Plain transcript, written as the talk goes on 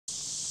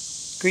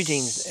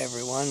Greetings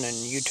everyone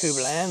in YouTube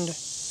land,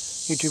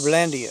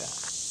 YouTubelandia.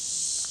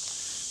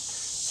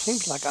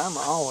 Seems like I'm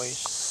always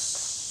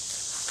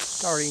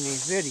starting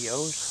these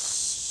videos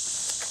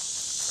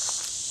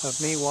of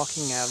me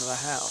walking out of the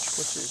house,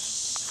 which is,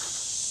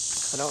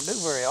 I don't do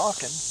very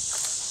often.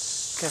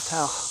 Guess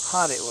how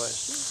hot it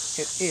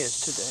is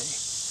today.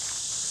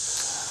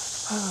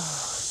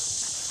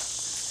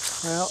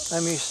 Well,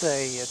 let me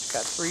say it's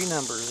got 3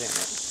 numbers in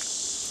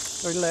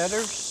it. 3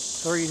 letters,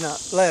 3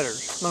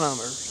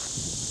 numbers.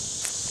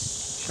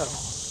 So,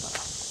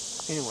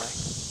 anyway,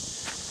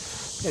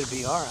 it'll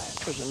be alright.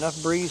 There's enough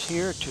breeze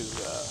here to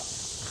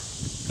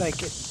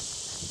make it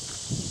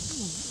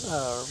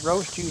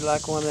roast you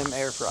like one of them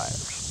air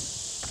fryers.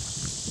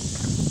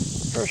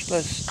 First,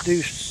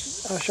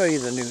 I'll show you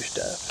the new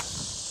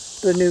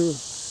stuff. The new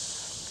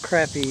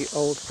crappy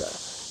old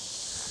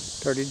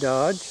stuff. Dirty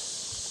Dodge.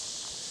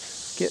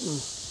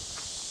 Getting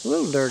a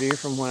little dirtier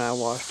from when I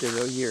washed it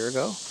a year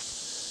ago.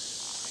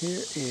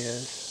 Here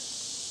is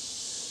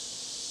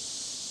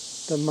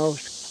the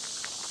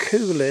most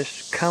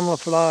coolest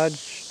camouflage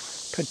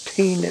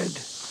patinaed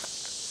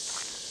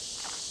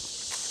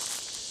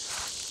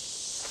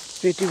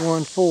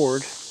 51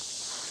 Ford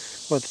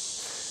with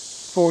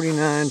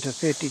 49 to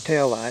 50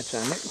 taillights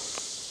on it.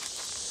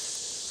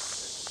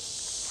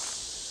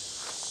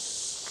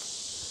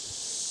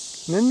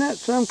 And isn't that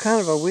some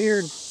kind of a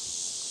weird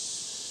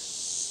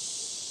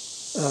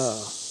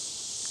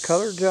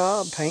color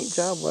job, paint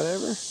job,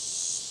 whatever?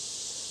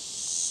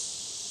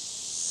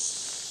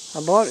 I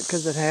bought it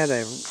because it had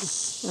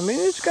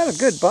it's got a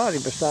good body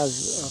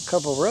besides a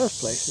couple rust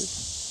places.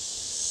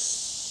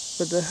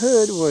 But the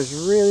hood was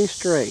really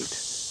straight.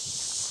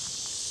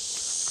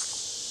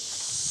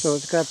 So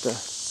it's got the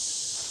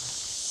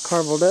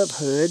carbled up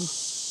hood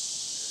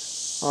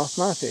off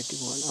my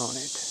 51 on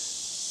it.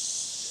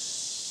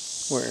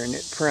 Wearing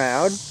it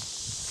proud.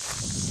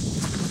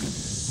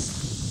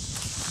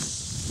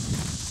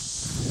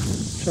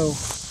 So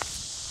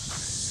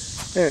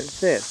there it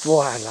says,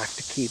 boy, I'd like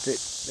to keep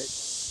it, but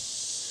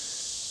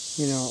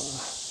you know,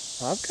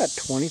 I've got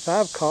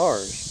 25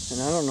 cars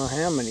and I don't know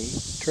how many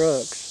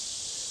trucks.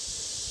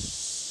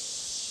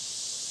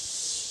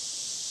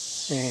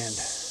 And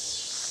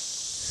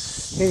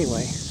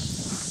anyway,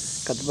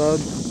 got the bug,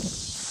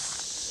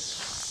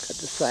 got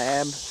the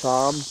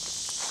sob.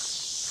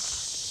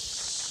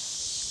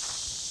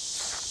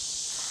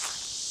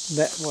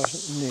 That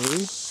wasn't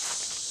new.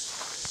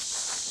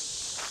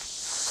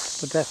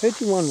 But that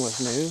 51 was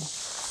new.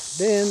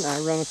 Then I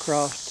run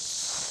across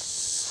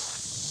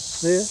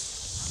this.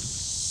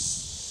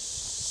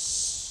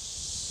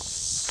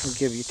 I'll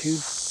give you two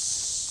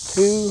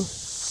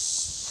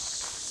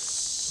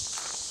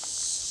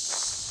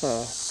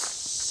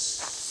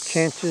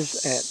chances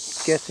at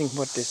guessing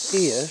what this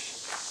is.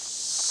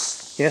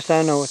 Yes,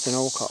 I know it's an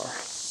old car. I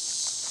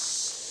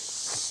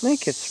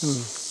think it's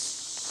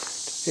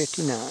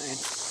 59.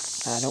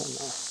 I don't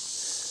know.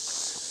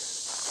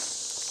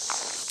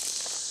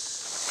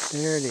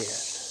 There it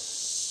is.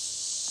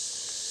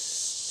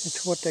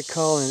 It's what they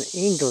call in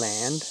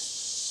England,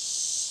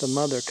 the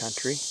mother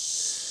country,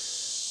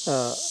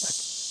 a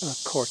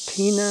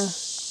Cortina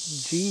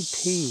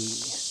GT.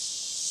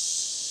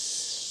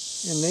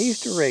 And they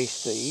used to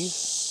race these,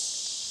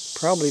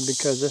 probably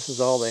because this is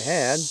all they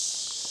had.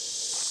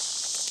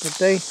 But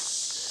they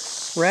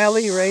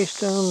rally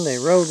raced them, they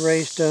road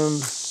raced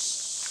them,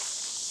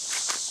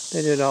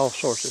 they did all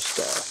sorts of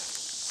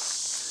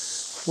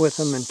stuff with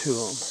them and to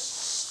them.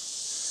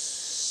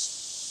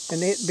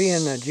 And it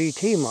being a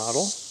GT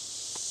model,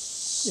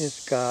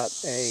 it's got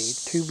a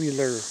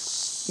tubular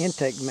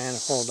intake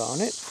manifold on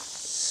it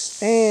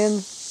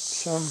and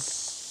some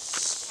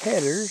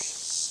headers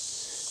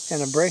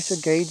and a brace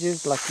of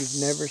gauges like you've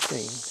never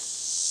seen.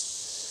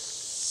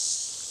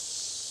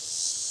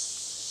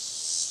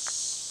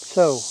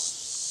 So,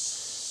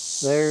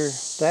 there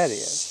that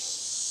is.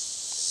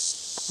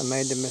 I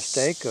made the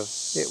mistake of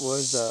it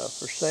was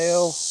for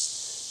sale,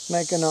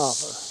 make an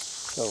offer.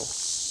 So,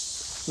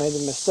 made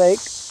the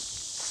mistake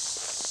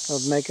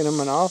of making them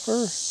an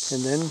offer,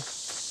 and then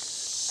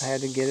I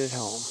had to get it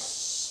home.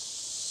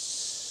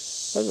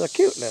 But it's a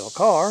cute little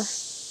car,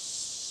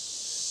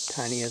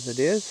 tiny as it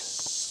is.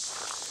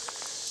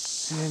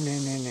 And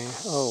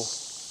oh,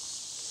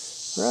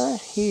 right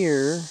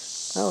here,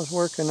 I was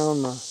working on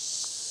my,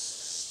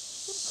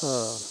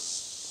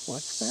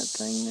 what's that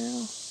thing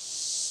now?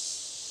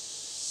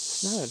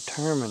 It's not a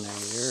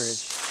Terminator,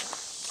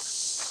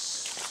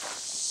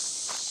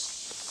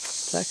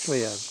 it's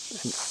actually an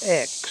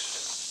X.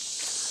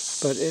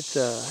 But it's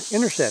an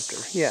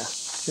Interceptor. Yeah,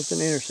 it's an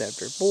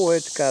Interceptor. Boy,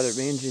 it's got an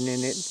engine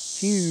in it.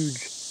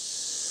 Huge.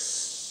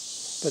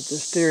 But the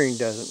steering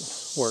doesn't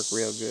work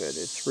real good.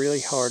 It's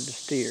really hard to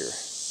steer.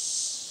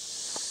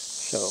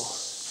 So,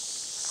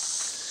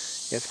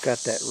 it's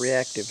got that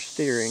reactive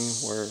steering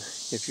where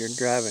if you're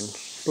driving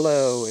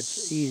slow,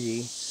 it's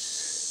easy.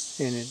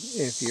 And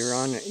if you're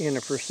in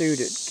a pursuit,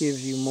 it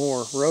gives you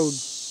more road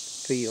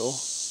feel.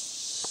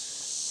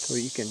 So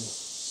you can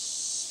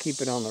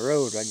keep it on the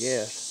road, I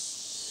guess.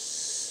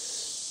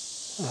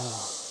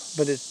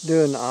 but it's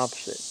doing the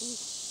opposite.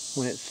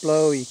 When it's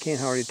slow, you can't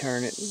hardly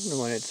turn it.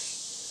 When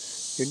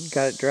you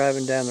got it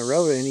driving down the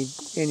road at any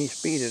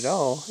speed at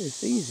all,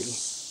 it's easy.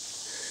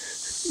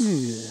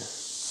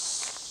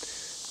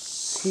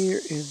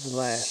 Here is the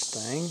last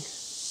thing.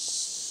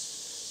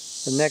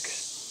 The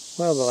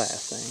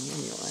last thing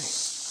anyway.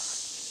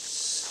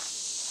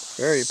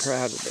 Very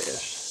proud of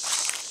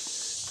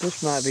this.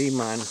 This might be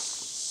my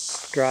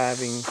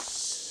driving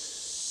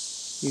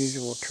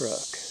usual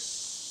truck.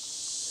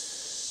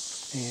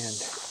 And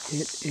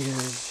it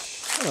is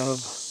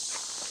of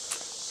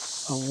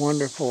a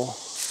wonderful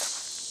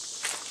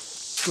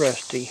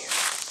rusty,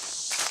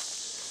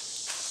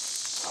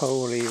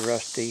 holy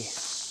rusty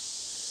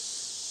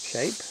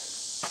shape.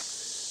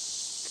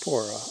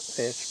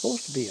 It's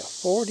supposed to be a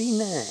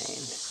 49,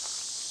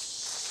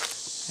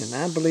 and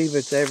I believe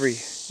it's every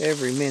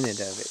minute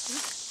of it.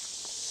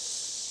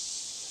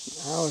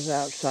 I was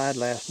outside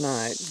last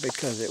night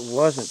because it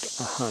wasn't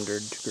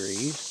 100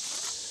 degrees,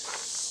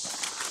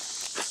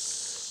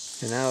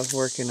 and I was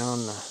working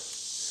on the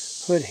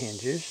hood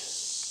hinges,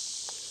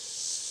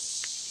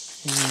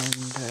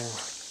 and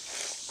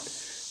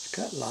it's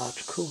got lots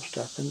of cool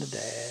stuff in the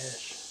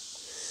dash.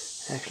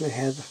 Actually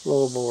has a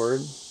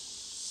floorboard,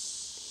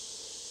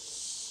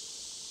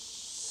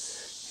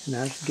 and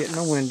I was getting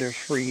the windows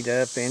freed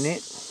up in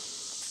it.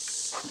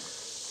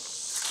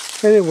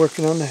 And then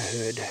working on the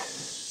hood.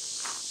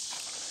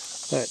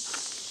 But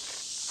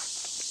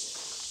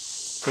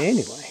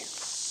anyway,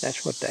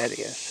 that's what that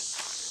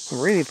is. I'm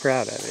really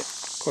proud of it.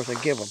 Of course, I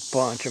give a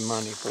bunch of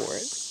money for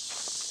it,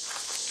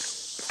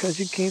 because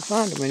you can't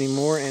find them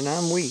anymore, and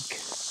I'm weak.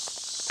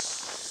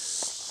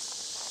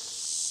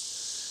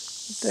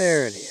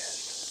 There it is.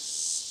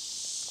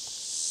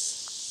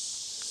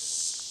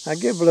 I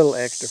give a little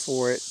extra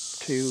for it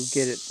to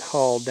get it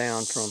hauled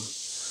down from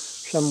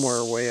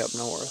somewhere way up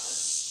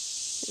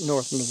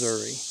North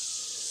Missouri.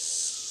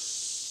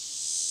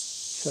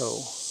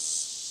 So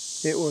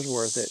it was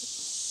worth it,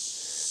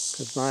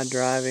 because my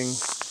driving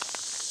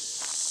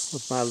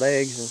with my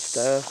legs and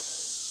stuff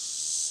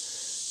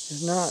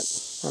is not,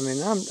 I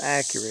mean, I'm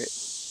accurate,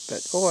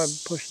 but I'm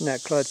pushing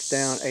that clutch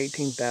down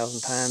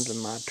 18,000 times, and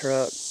my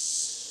truck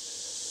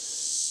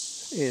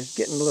is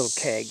getting a little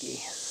caggy.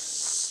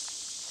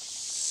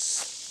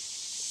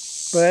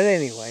 But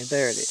anyway,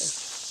 there it is.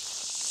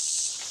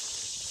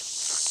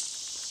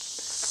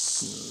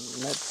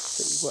 Let's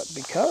see what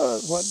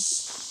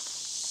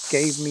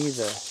gave me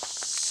the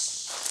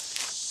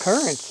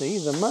currency,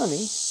 the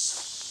money,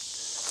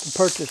 to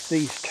purchase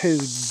these two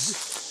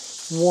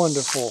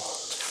wonderful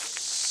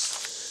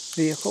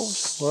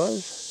vehicles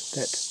was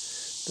that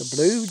the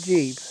blue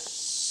Jeep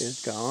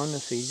is gone, the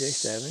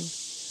CJ7,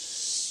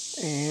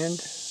 and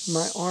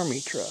my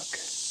Army truck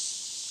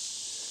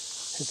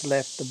has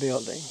left the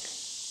building.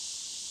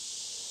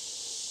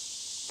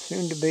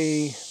 Soon to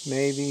be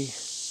maybe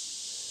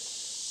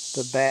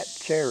the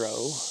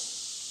Batchero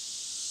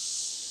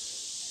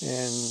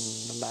and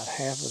about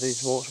half of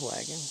these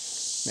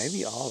Volkswagens,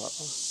 maybe all of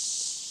them.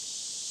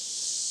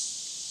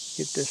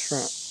 Get this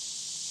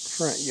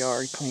front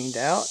yard cleaned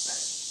out,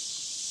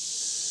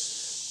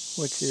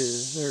 which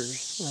is,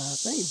 I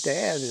think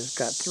Dad has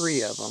got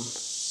 3 of them,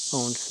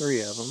 owns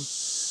 3 of them,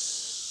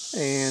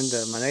 and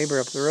my neighbor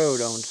up the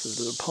road owns the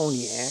little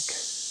Pontiac,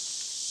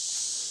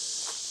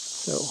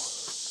 so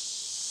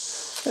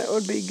that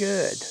would be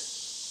good.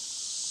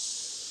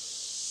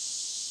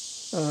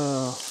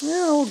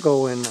 Yeah, we'll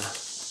go in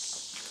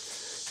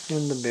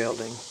the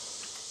building.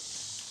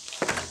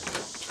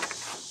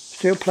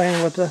 Still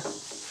playing with the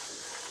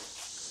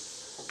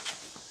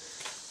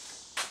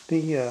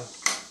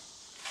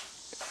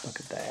look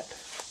at that.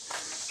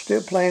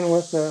 Still playing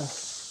with the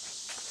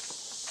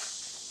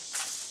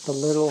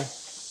little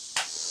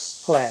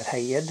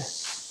flathead.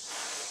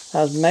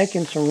 I was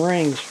making some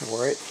rings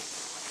for it.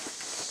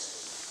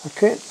 I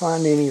couldn't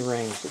find any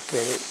rings that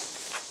fit it,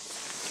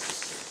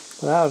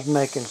 but I was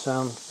making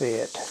some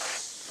fit.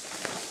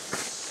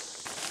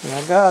 And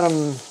I got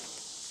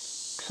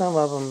some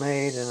of them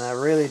made, and I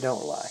really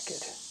don't like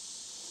it.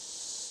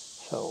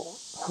 So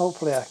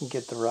hopefully I can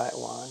get the right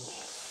ones.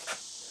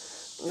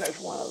 There's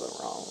one of the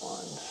wrong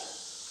ones.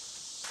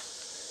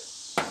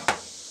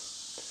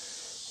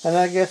 And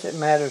I guess it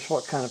matters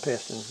what kind of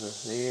pistons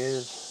this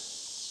is.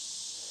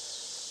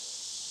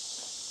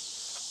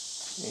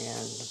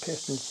 And the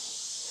pistons,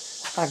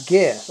 I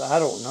guess, I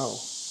don't know.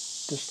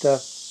 This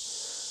stuff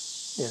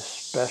is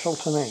special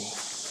to me.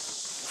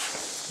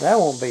 That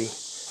won't be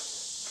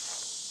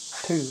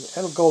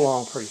it'll go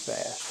along pretty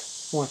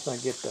fast once I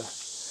get the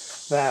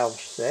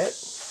valves set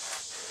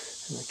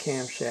and the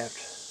camshaft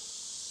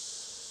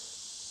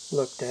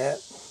looked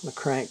at, the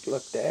crank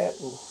looked at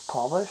and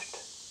polished.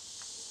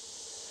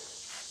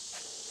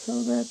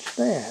 So that's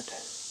that.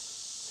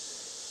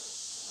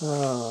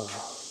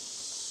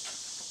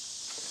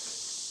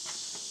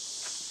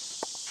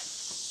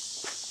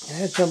 I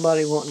had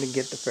somebody wanting to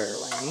get the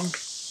Fairlane.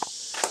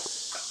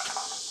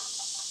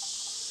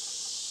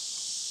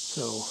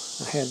 So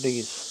I had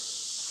these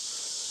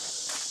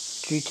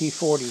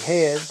GT40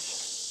 heads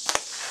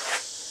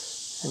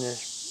and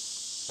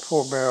this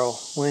 4-barrel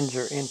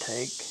Windsor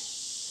intake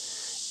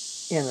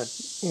in the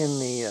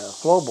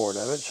floorboard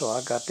of it. So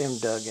I got them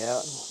dug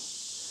out and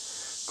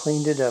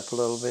cleaned it up a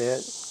little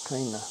bit,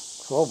 cleaned the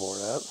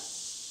floorboard up,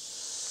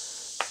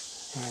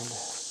 and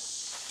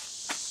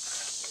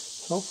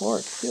so far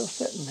it's still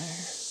sitting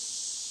there.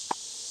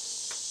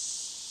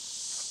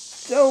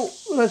 So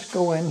let's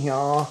go in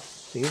here,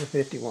 see the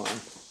 51.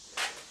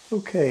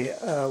 Okay,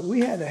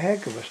 we had a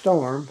heck of a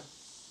storm,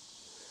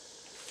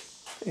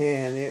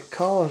 and it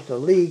caused a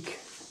leak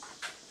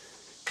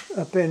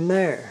up in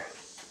there.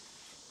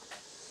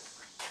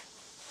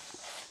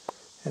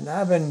 And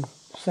I've been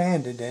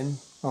sanding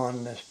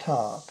on this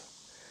top.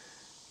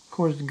 Of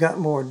course, it's got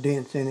more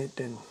dents in it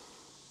than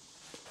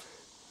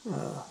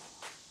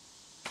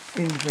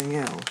anything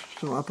else.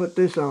 So I put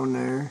this on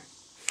there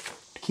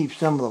to keep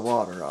some of the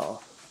water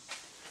off.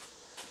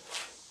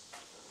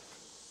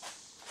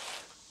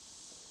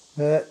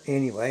 But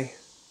anyway,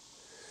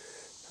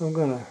 I'm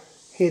gonna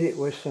hit it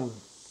with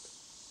some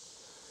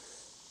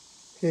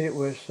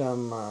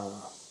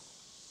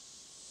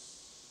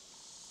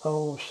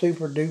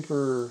super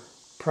duper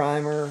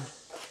primer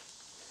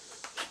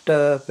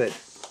stuff that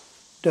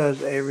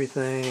does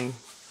everything.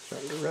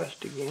 Starting to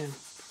rust again.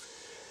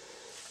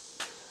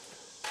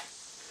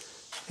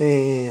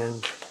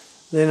 And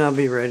then I'll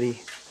be ready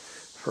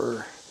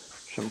for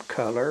some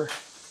color.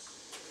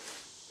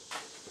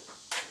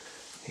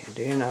 And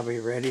then I'll be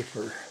ready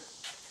for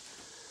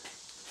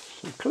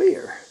some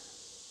clear.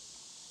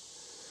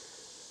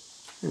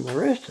 And the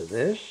rest of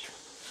this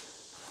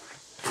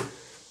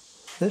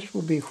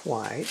will be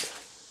white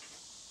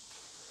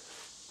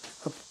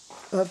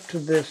up to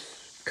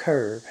this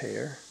curve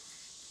here,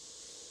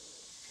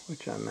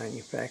 which I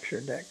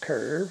manufactured that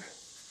curve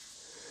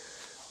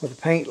with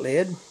a paint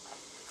lid.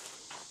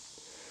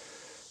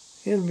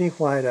 It'll be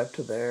white up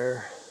to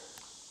there,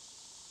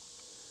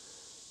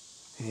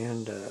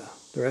 and the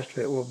rest of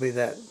it will be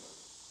that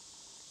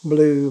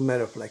blue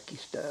metal flecky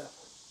stuff.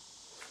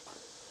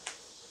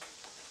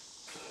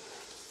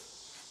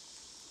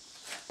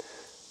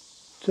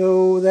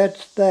 So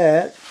that's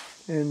that,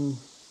 and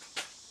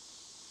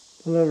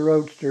the little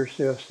roadster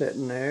still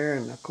sitting there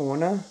in the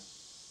corner,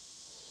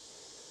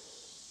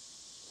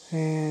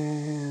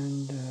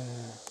 and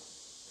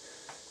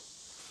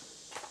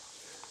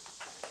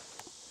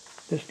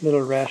this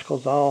little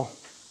rascal's all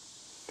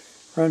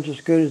runs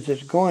as good as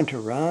it's going to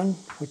run,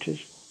 which is,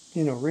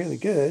 you know, really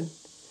good.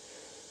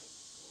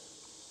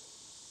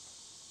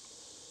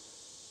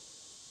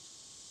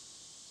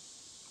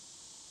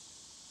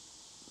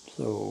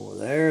 So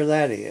there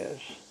that is.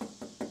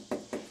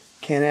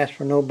 Can't ask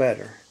for no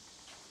better.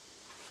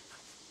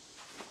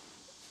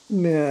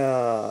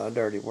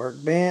 Dirty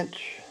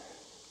workbench.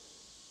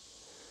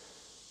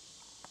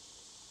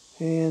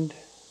 And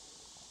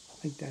I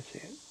think that's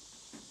it.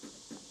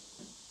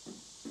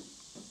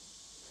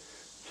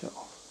 So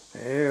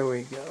there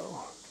we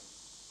go.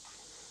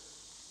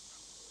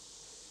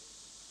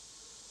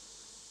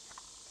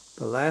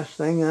 The last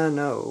thing I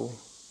know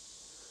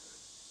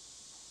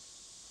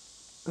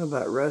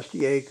about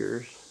Rusty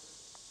Acres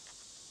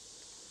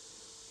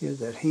is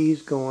that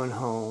he's going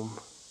home,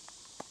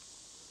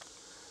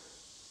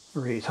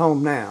 or he's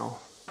home now.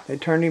 They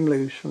turned him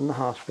loose from the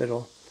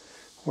hospital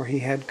where he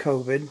had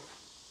COVID.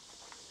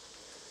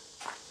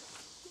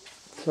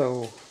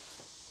 So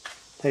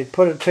they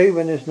put a tube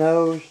in his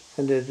nose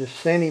and they just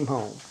sent him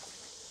home.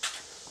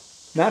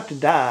 Not to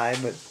die,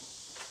 but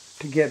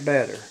to get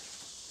better.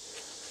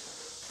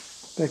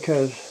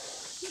 Because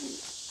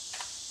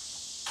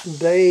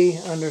they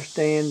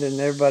understand, and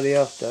everybody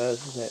else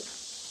does, that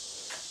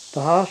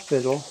the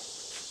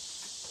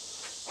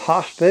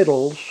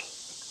hospitals,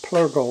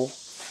 plural,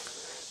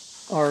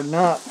 are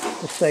not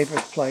the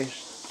safest place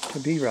to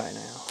be right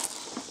now.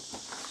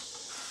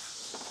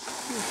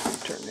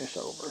 Let's turn this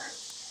over.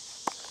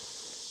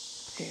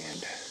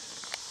 And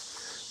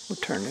we'll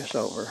turn this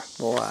over.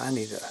 Boy, I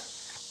need a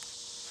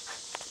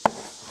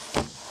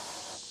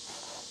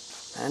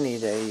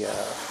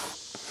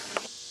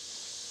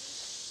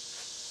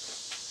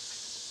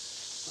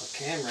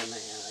cameraman,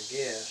 I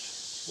guess.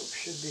 What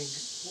would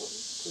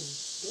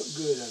look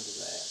good under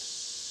that?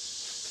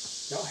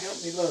 Y'all help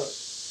me look.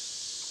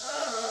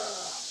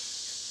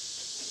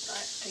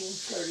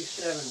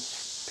 1937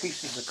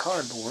 pieces of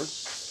cardboard.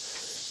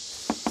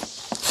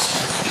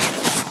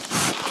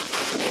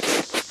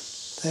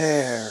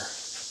 There.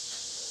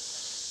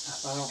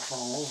 If I don't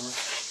fall over.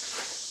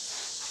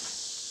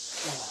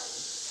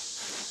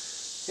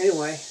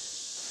 Anyway,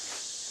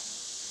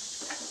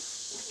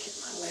 get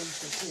my legs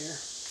in here.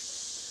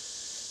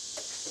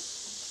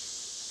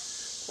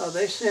 Oh,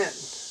 they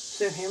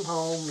sent him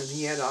home, and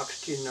he had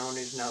oxygen on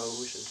his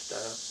nose and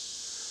stuff.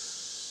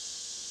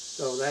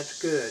 So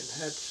that's good.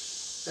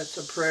 That's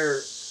a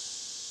prayer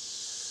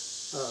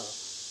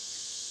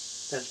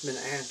that's been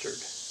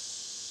answered,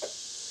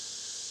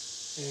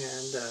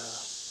 and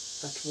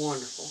that's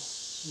wonderful.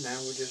 Now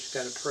we just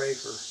got to pray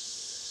for.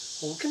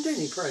 We'll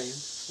continue praying.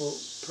 We'll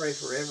pray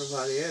for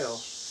everybody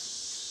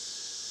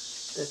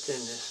else that's in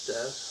this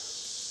stuff.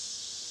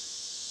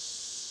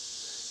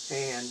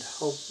 and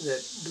hope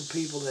that the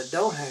people that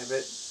don't have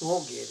it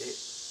won't get it.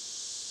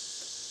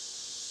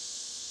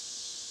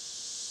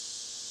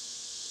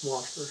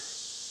 Washer.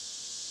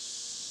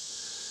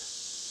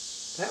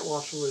 That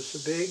washer was so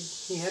big,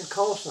 he had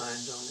call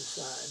signs on his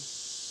side.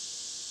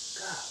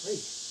 Golly.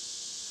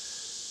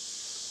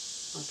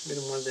 Must have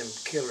been one of them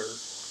killer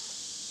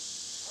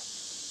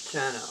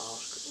China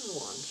Oscar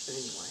ones,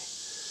 anyway.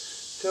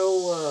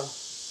 So,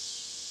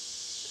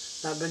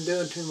 I've been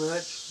doing too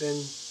much,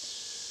 been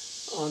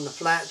on the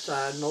flat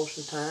side most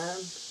of the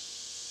time,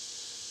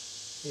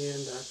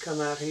 and I come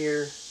out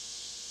here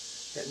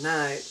at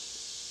night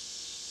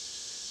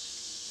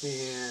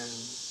and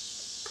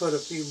put a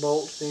few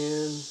bolts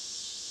in.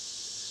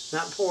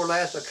 Night before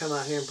last, I come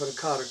out here and put a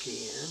cotter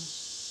key in.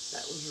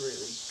 That was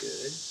really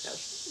good.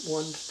 That's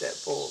one step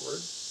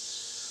forward.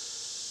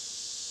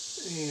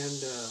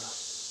 And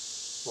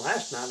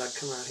last night I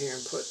come out here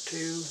and put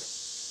 2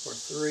 or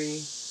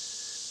 3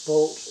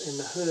 bolts in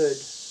the hood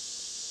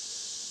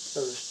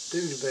of the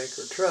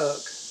Studebaker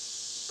truck.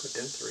 Put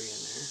them 3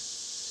 in there.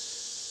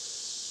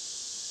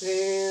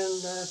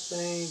 And I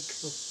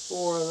think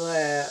before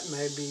that,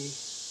 maybe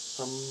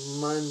a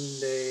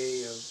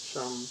Monday of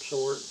some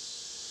sort,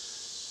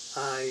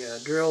 I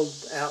drilled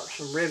out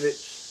some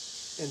rivets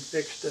and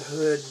fixed the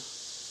hood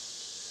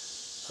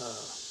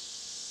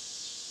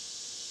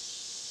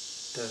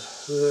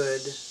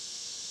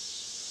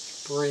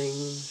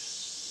springs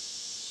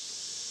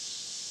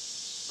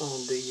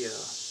on the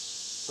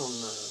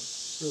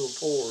little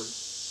Ford,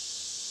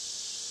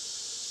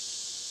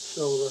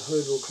 so the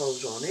hood will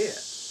close on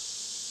it.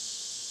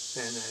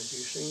 And as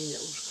you've seen, it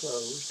was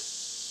closed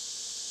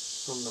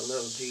on the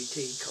little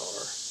GT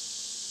car.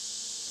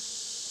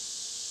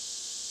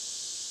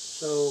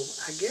 So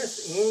I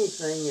guess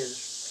anything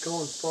is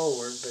going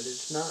forward, but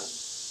it's not.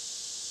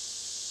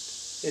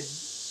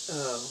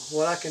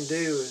 What I can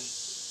do is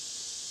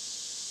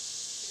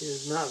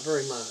not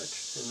very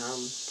much, and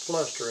I'm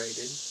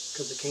frustrated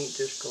because I can't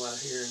just go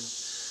out here and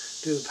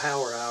do the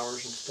power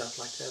hours and stuff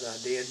like that I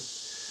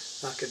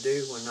could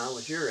do when I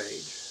was your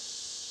age.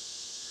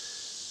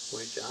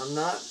 Which I'm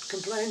not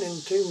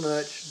complaining too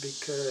much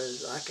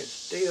because I can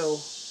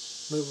still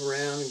move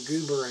around and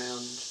goob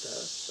around and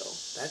stuff, so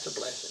that's a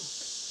blessing.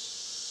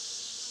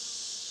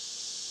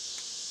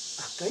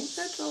 I think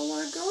that's all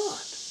I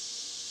got.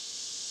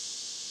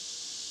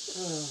 I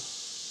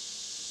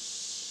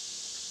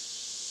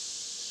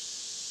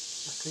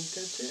think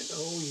that's it.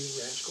 Oh, you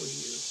rascal,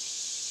 you.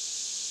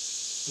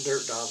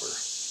 Dirt dauber.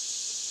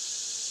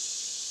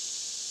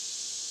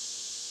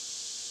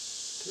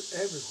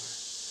 They're everywhere.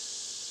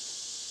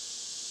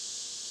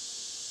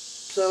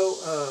 So,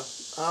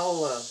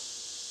 I'll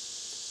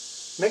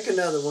make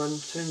another one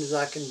as soon as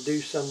I can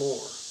do some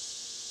more.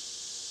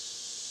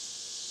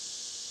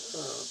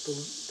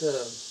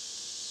 The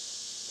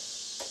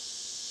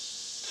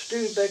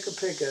Studebaker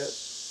pickup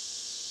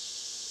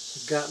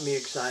got me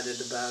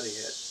excited about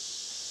it.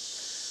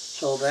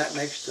 So that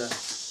makes the,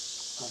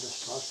 I'll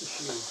just toss the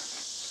shoe.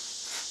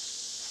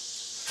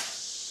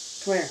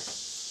 Come here.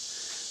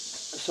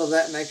 So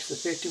that makes the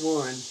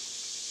 51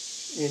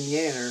 in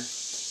Yanner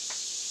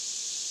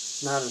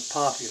not as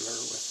popular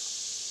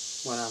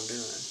with what I'm doing.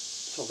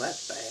 So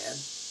that's bad.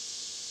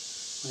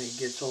 When it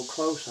gets so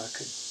close, I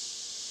could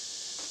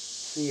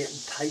see it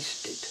and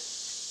taste it.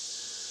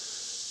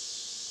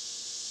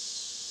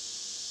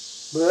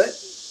 But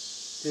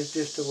it's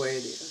just the way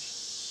it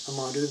is. I'm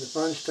going to do the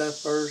fun stuff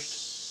first.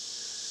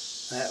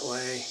 That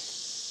way,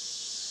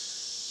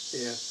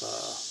 if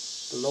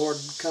the Lord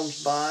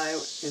comes by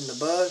in the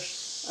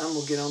bus, I'm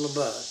going to get on the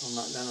bus. I'm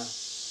not going to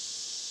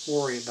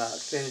worry about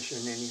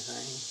finishing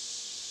anything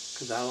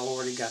because I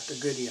already got the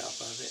goodie off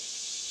of it.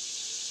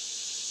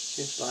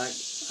 It's like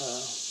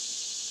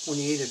when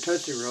you eat a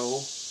Tootsie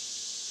Roll,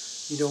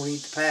 you don't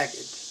eat the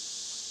package.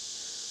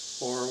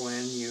 Or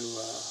when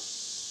you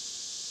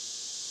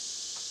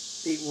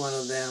eat one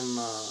of them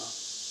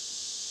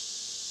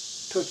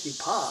Tootsie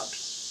Pops,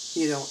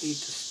 you don't eat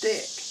the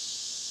stick.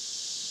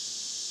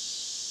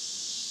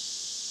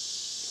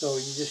 So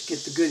you just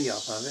get the goodie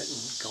off of it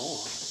and go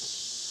on.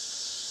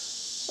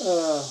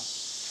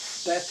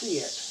 That's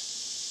it.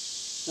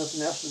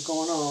 Nothing else is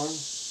going on.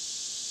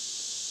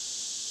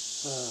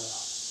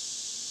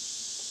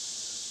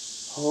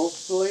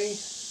 Hopefully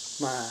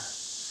my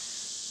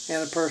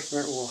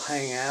antiperspirant will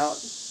hang out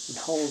and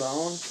hold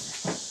on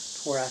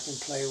where I can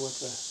play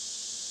with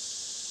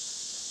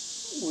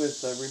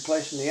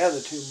replacing the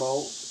other 2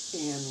 bolts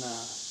in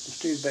the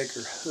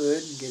Studebaker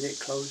hood and get it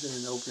closing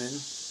and opening,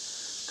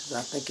 because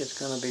I think it's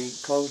going to be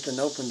closed and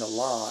opened a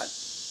lot.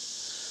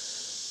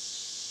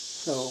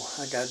 So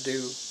I got to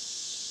do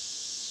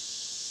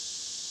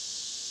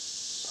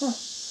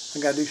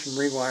some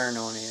rewiring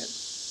on it.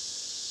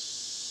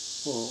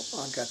 Well,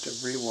 I got to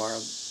rewire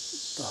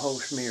the whole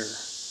smear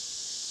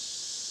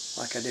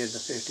like I did the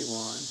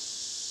 51.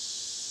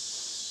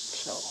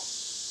 So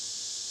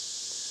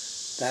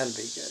that'll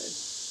be good.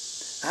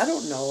 I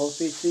don't know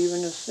if it's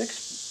even a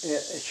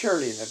 6,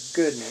 surely the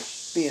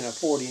goodness, being a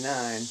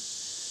 49,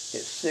 it's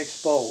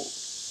 6 bolt.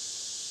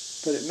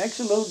 But it makes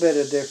a little bit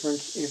of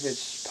difference if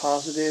it's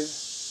positive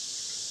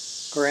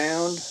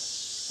ground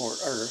or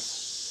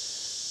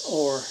earth,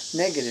 or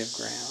negative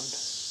ground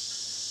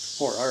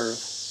or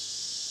earth.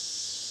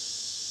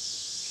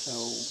 So,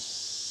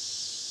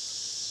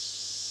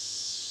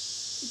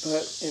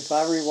 but if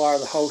I rewire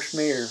the whole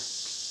smear,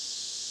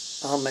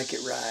 I'll make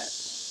it right.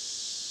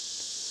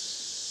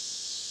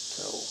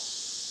 So,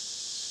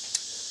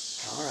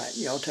 all right,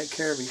 y'all take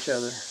care of each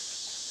other,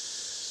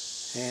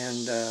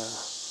 and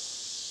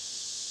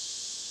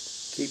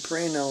keep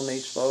praying on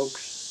these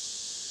folks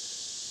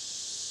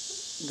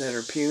that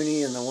are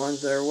puny and the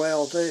ones that are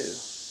well too.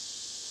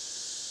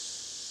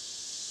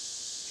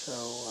 So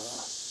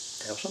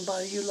tell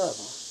somebody you love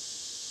them,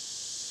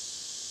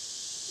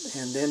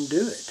 and then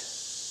do it.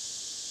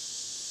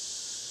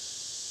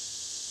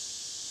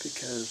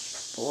 Because,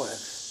 boy,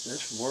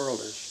 this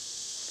world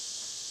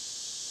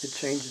it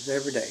changes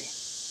every day.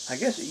 I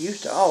guess it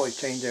used to always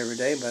change every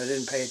day, but I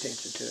didn't pay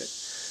attention to it.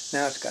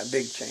 Now it's got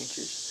big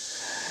changes,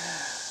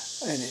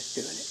 and it's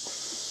doing it.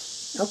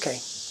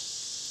 Okay.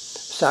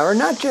 Sorry,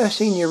 not just,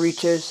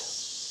 senoritas.